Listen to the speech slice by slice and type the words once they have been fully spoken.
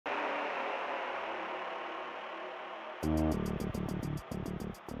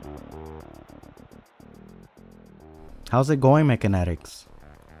How's it going, Mechanatics?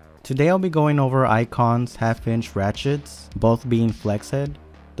 Today I'll be going over Icon's half-inch ratchets, both being flex head.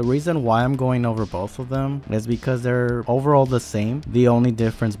 The reason why I'm going over both of them is because they're overall the same, the only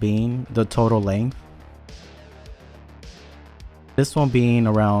difference being the total length. This one being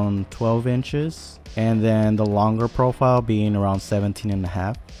around 12 inches and then the longer profile being around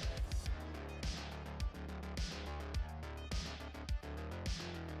 17.5.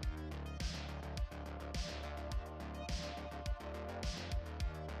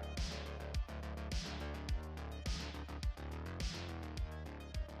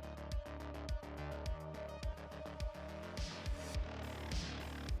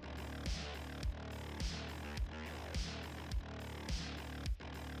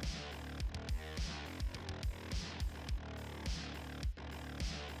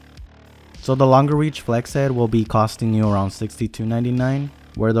 So the longer reach flex head will be costing you around $62.99,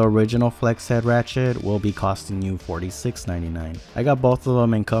 where the original flex head ratchet will be costing you $46.99. I got both of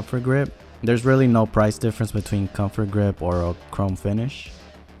them in comfort grip. There's really no price difference between comfort grip or a chrome finish.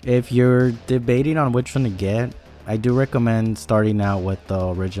 If you're debating on which one to get, I do recommend starting out with the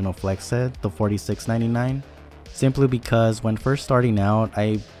original flex head, the $46.99. Simply because when first starting out,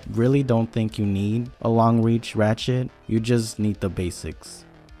 I really don't think you need a long reach ratchet, you just need the basics.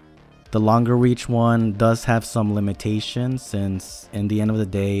 The longer reach one does have some limitations since in the end of the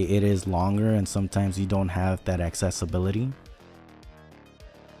day it is longer and sometimes you don't have that accessibility.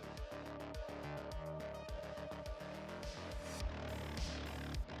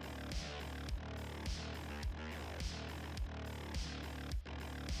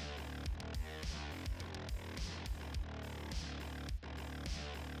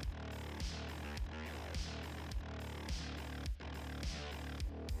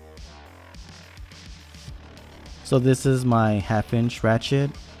 So this is my half-inch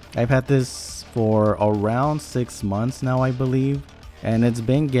ratchet. I've had this for around 6 months now, I believe, and it's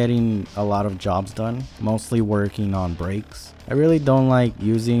been getting a lot of jobs done, mostly working on brakes. I really don't like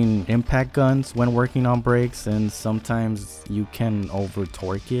using impact guns when working on brakes, and sometimes you can over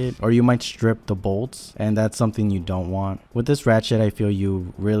torque it or you might strip the bolts, and that's something you don't want. With this ratchet, I feel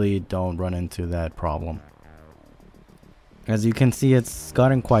you really don't run into that problem. As you can see, it's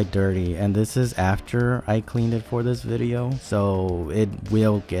gotten quite dirty, and this is after I cleaned it for this video, so it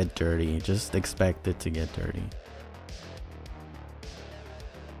will get dirty. Just expect it to get dirty.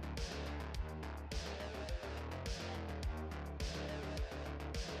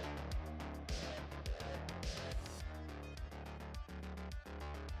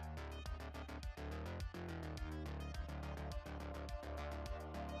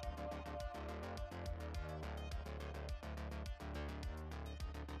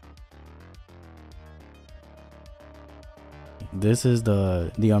 This is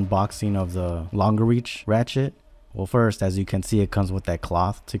the unboxing of the longer reach ratchet. Well, first, as you can see, it comes with that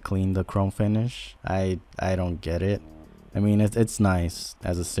cloth to clean the chrome finish. I don't get it. I mean, it's nice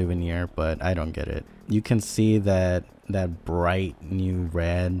as a souvenir, but I don't get it. You can see that bright new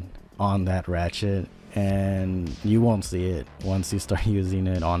red on that ratchet, and you won't see it once you start using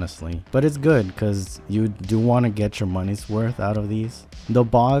it, honestly. But it's good because you do want to get your money's worth out of these. The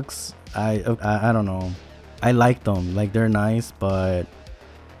box, I don't know. I like them, like they're nice, but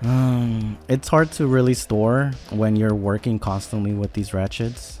it's hard to really store when you're working constantly with these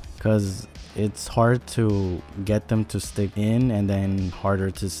ratchets because it's hard to get them to stick in and then harder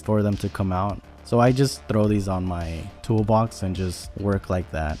to store them to come out. So I just throw these on my toolbox and just work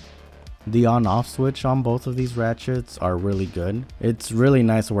like that. The on-off switch on both of these ratchets are really good. It's really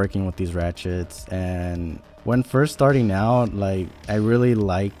nice working with these ratchets, and when first starting out, like, I really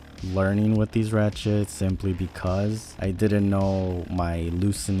like learning with these ratchets simply because I didn't know my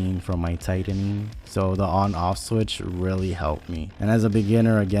loosening from my tightening, so the on-off switch really helped me. And as a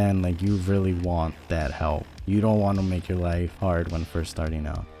beginner, again, like, you really want that help. You don't want to make your life hard when first starting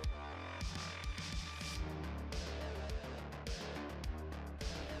out.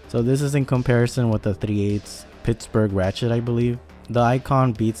 So this is in comparison with the 3/8 Pittsburgh ratchet, I believe. The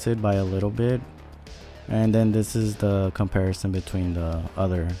Icon beats it by a little bit. And then this is the comparison between the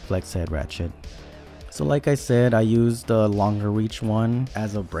other flex head ratchet. So like I said, I used the longer reach one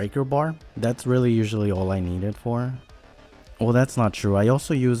as a breaker bar. That's really usually all I need it for. Well, that's not true. I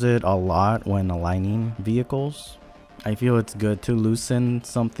also use it a lot when aligning vehicles. I feel it's good to loosen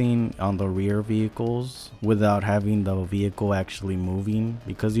something on the rear vehicles without having the vehicle actually moving,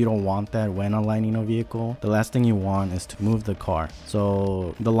 because you don't want that when aligning a vehicle. The last thing you want is to move the car.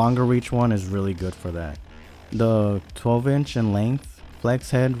 So the longer reach one is really good for that. The 12-inch in length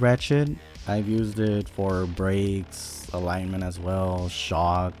flex head ratchet I've used it for brakes, alignment as well,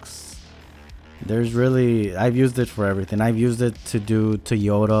 shocks. I've used it for everything. I've used it to do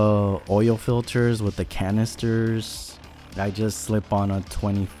Toyota oil filters with the canisters. I just slip on a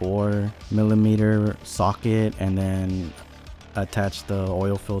 24mm socket and then attach the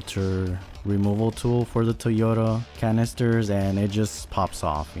oil filter removal tool for the Toyota canisters, and it just pops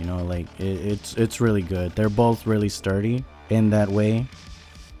off, you know, like it's really good. They're both really sturdy in that way.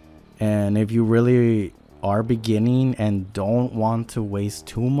 And if you really are beginning and don't want to waste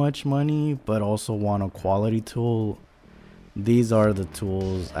too much money but also want a quality tool, these are the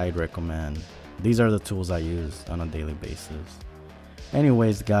tools I'd recommend. These are the tools I use on a daily basis.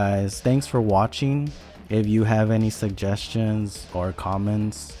 Anyways guys, thanks for watching. If you have any suggestions or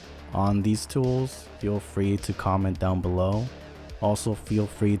comments on these tools, feel free to comment down below. Also feel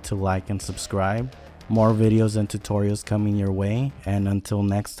free to like and subscribe. More videos and tutorials coming your way, and until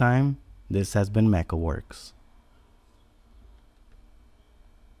next time, this has been Mechaworks.